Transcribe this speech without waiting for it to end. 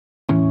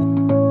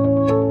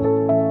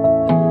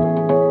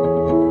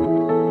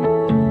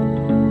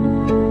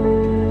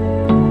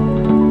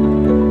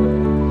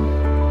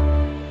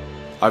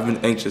I've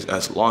been anxious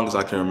as long as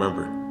I can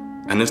remember,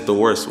 and it's the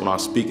worst when I'm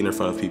speaking in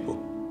front of people.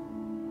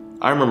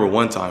 I remember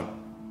one time,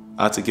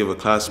 I had to give a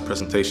class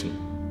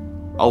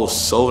presentation. I was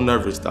so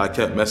nervous that I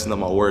kept messing up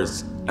my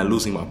words and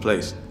losing my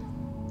place.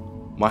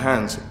 My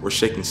hands were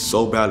shaking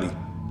so badly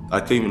that I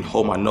couldn't even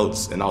hold my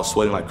notes and I was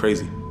sweating like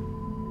crazy.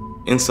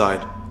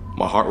 Inside,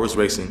 my heart was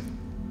racing,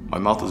 my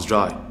mouth was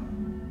dry,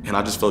 and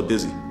I just felt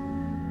dizzy.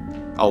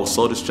 I was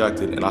so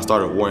distracted and I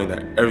started worrying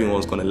that everyone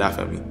was going to laugh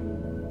at me.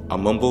 I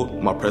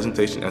mumbled my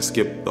presentation and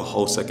skipped the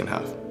whole second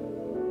half.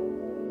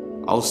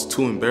 I was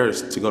too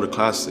embarrassed to go to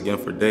class again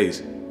for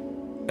days,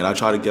 and I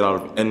tried to get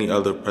out of any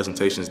other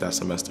presentations that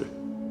semester.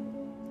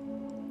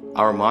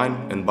 Our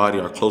mind and body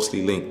are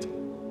closely linked.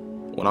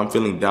 When I'm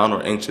feeling down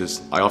or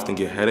anxious, I often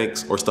get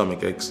headaches or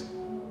stomach aches.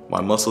 My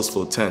muscles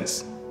feel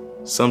tense.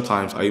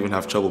 Sometimes I even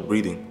have trouble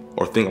breathing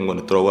or think I'm going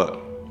to throw up.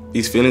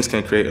 These feelings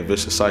can create a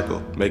vicious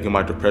cycle, making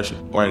my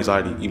depression or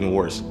anxiety even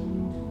worse.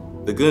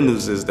 The good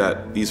news is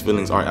that these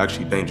feelings aren't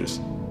actually dangerous,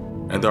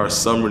 and there are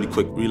some really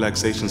quick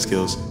relaxation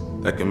skills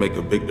that can make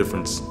a big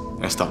difference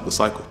and stop the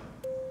cycle.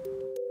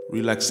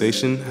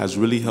 Relaxation has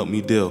really helped me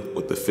deal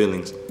with the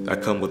feelings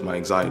that come with my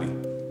anxiety.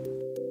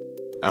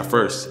 At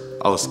first,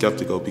 I was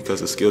skeptical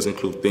because the skills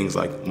include things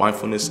like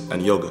mindfulness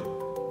and yoga.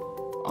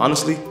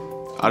 Honestly,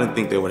 I didn't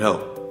think they would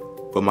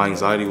help, but my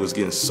anxiety was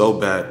getting so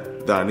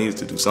bad that I needed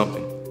to do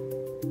something.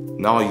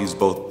 Now I use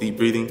both deep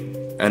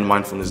breathing and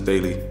mindfulness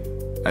daily,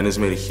 and it's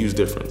made a huge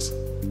difference.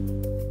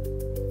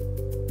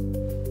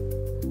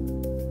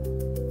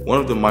 One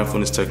of the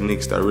mindfulness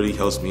techniques that really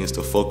helps me is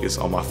to focus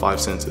on my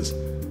 5 senses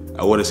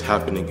and what is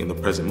happening in the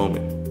present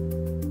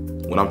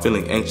moment. When I'm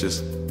feeling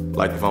anxious,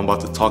 like if I'm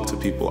about to talk to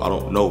people I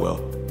don't know well,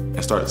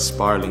 and start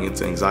spiraling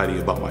into anxiety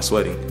about my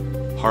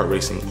sweating, heart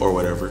racing, or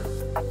whatever,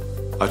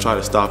 I try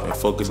to stop and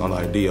focus on the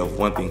idea of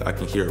one thing I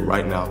can hear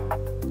right now,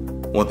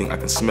 one thing I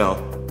can smell,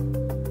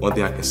 one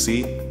thing I can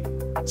see,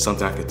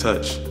 something I can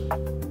touch,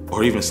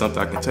 or even something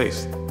I can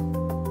taste.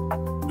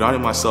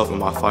 Grounding myself in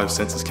my 5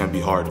 senses can be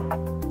hard,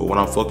 but when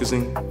I'm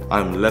focusing,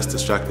 I'm less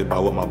distracted by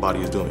what my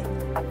body is doing.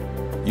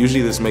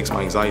 Usually this makes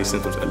my anxiety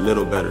symptoms a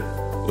little better,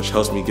 which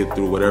helps me get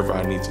through whatever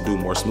I need to do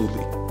more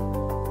smoothly.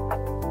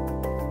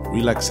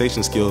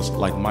 Relaxation skills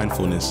like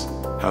mindfulness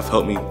have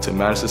helped me to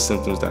manage the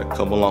symptoms that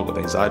come along with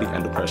anxiety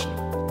and depression.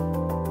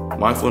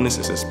 Mindfulness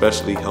is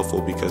especially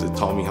helpful because it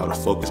taught me how to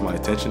focus my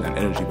attention and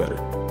energy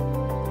better.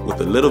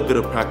 With a little bit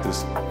of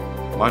practice,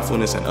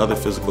 mindfulness and other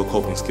physical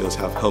coping skills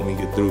have helped me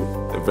get through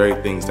the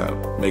very things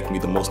that make me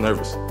the most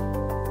nervous.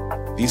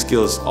 These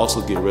skills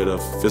also get rid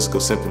of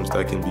physical symptoms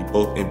that can be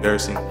both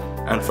embarrassing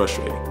and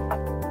frustrating.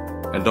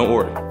 And don't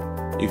worry,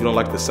 if you don't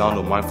like the sound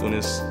of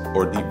mindfulness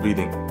or deep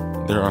breathing,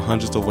 there are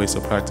hundreds of ways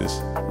to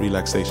practice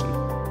relaxation.